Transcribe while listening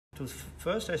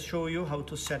first I show you how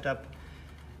to set up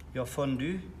your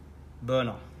fondue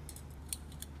burner,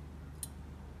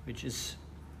 which is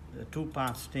a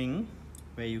two-part thing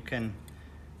where you can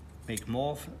make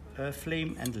more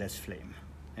flame and less flame.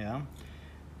 Yeah.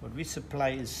 What we supply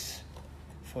is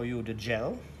for you the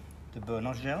gel, the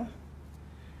burner gel,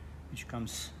 which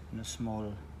comes in a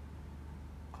small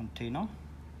container,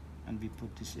 and we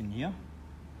put this in here.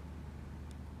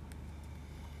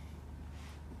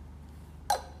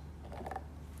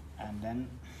 And then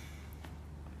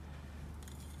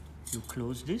you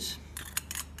close this,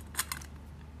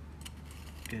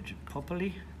 get it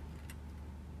properly,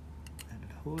 add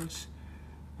the holes,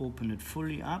 open it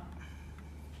fully up,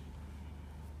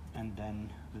 and then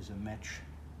with a match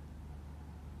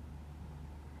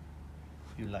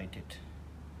you light it.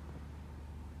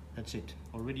 That's it,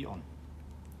 already on.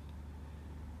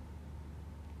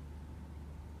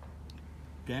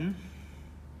 Then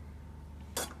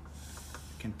you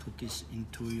can put this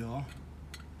into your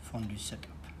fondue setup.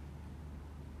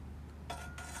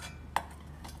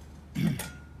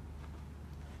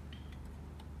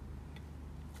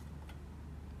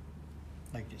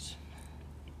 Like this.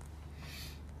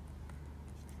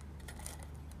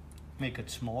 Make it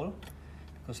small,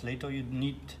 because later you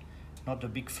need not a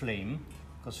big flame,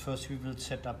 because first we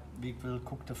will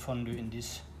cook the fondue in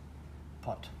this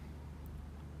pot.